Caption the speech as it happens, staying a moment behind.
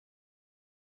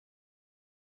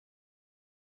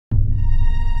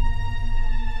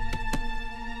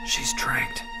She's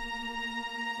tranked.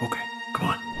 Okay, come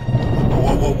on.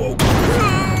 Whoa, whoa, whoa,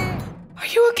 whoa. Are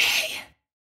you okay?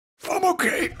 I'm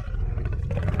okay.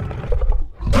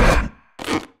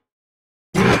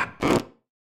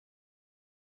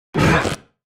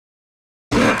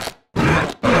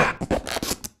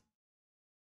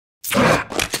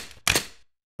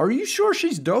 Are you sure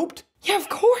she's doped? Yeah, of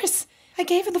course. I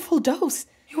gave her the full dose.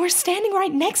 You were standing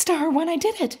right next to her when I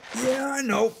did it. Yeah, I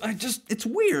know. It's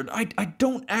weird. I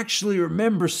don't actually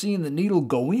remember seeing the needle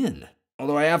go in.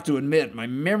 Although I have to admit, my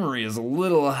memory is a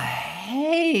little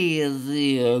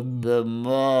hazy at the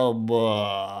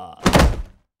moment.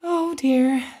 Oh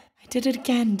dear. I did it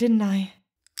again, didn't I?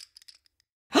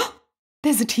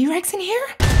 There's a T-Rex in here?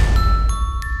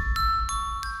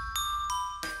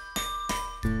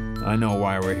 I know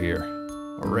why we're here.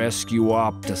 A rescue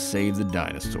op to save the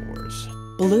dinosaurs.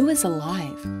 Blue is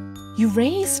alive. You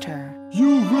raised her.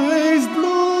 You raised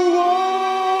Blue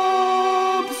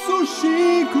up so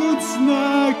she could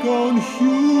snack on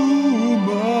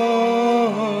humans.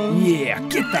 Yeah,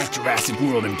 get that Jurassic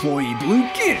World employee, Blue,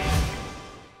 get it!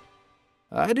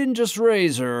 I didn't just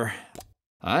raise her,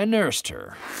 I nursed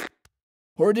her.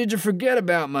 Or did you forget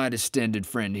about my distended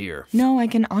friend here? No, I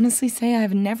can honestly say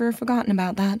I've never forgotten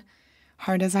about that.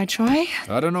 Hard as I try.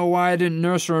 I don't know why I didn't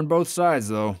nurse her on both sides,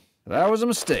 though. That was a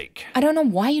mistake. I don't know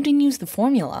why you didn't use the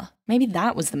formula. Maybe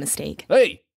that was the mistake.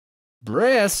 Hey,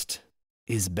 breast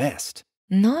is best.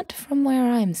 Not from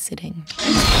where I'm sitting.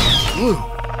 Blue,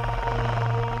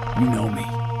 you know me.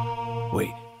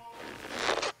 Wait,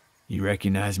 you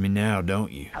recognize me now,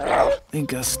 don't you?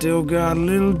 Think I still got a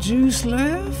little juice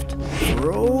left?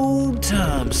 For old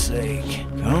time's sake,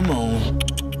 come on.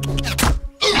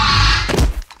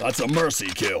 That's a mercy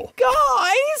kill.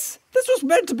 Guys, this was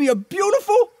meant to be a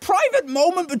beautiful, private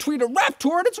moment between a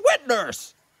raptor and its wet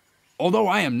nurse. Although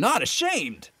I am not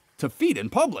ashamed to feed in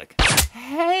public.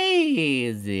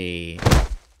 Hazy.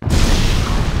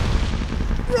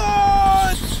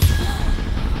 Run!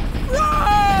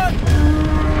 Run!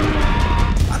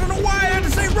 I don't know why I had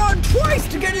to say run twice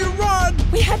to get you to run.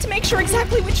 We had to make sure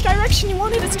exactly which direction you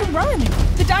wanted us to run.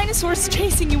 The dinosaurs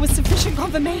chasing you was sufficient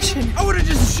confirmation. I would have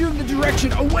just assumed the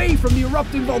direction away from the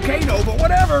erupting volcano, but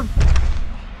whatever.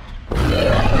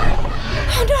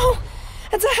 Oh no!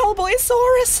 It's a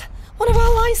Hellboyosaurus! One of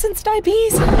our licensed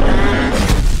IPs.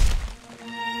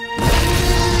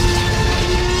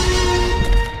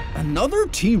 Another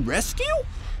T-Rescue?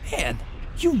 Man,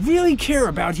 you really care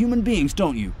about human beings,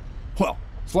 don't you? Well,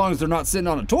 as long as they're not sitting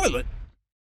on a toilet.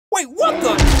 Wait, what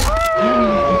the?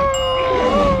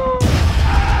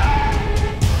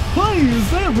 Hey,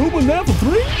 is that room in there for 3?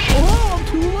 Oh, I'm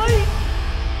too late.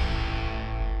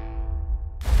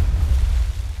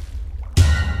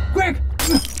 Quick!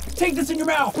 Take this in your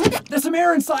mouth! There's some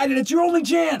air inside it, it's your only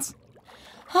chance!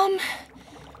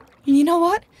 You know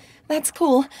what? That's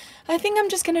cool. I think I'm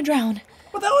just gonna drown.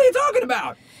 What the hell are you talking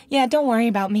about? Yeah, don't worry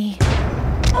about me.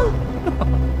 Oh,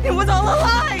 it was all a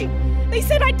lie! They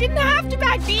said I didn't have to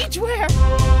pack beachwear!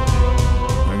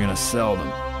 We're gonna sell them.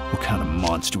 What kind of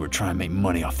monster would try and make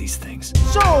money off these things?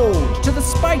 Sold to the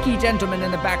spiky gentleman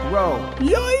in the back row.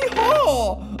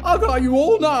 Yay-haw! I got you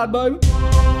all night, baby.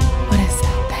 What is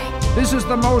that thing? This is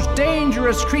the most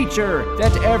dangerous creature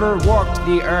that ever walked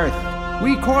the earth.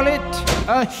 We call it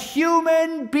a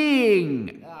human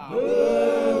being.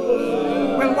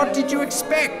 Well, what did you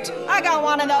expect? I got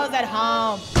one of those at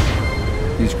home.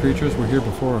 These creatures were here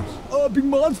before us. Oh, big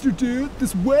monster, dude.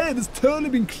 This wave has totally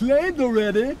been claimed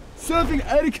already. Surfing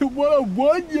etiquette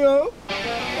 101, yo.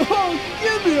 Oh,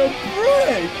 give me a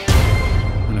break.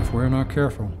 And if we're not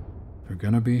careful, they're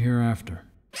gonna be here after.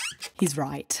 He's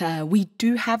right. We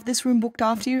do have this room booked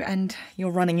after you, and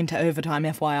you're running into overtime,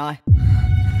 FYI.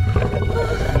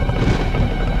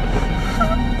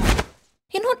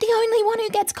 You're not the only one who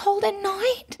gets cold at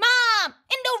night. Mom!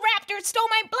 Indoraptor stole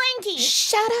my blankie!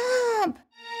 Shut up!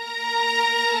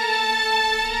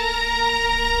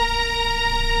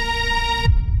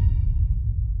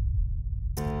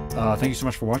 Thank you so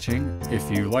much for watching. If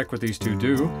you like what these two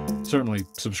do, certainly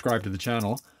subscribe to the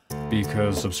channel,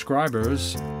 because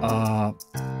subscribers,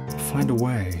 find a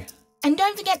way. And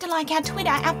don't forget to like our Twitter,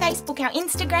 our Facebook, our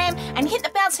Instagram, and hit the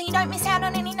bell so you don't miss out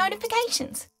on any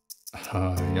notifications.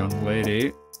 Young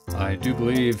lady, I do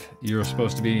believe you're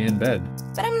supposed to be in bed.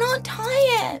 But I'm not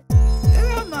tired.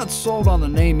 I'm not sold on the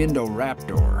name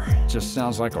Indoraptor. Just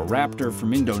sounds like a raptor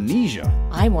from Indonesia.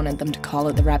 I wanted them to call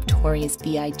it the Raptorius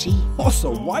B.I.G.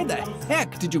 Also, why the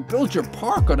heck did you build your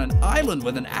park on an island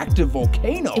with an active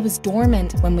volcano? It was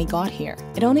dormant when we got here.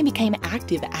 It only became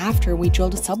active after we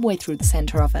drilled a subway through the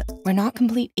center of it. We're not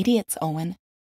complete idiots, Owen.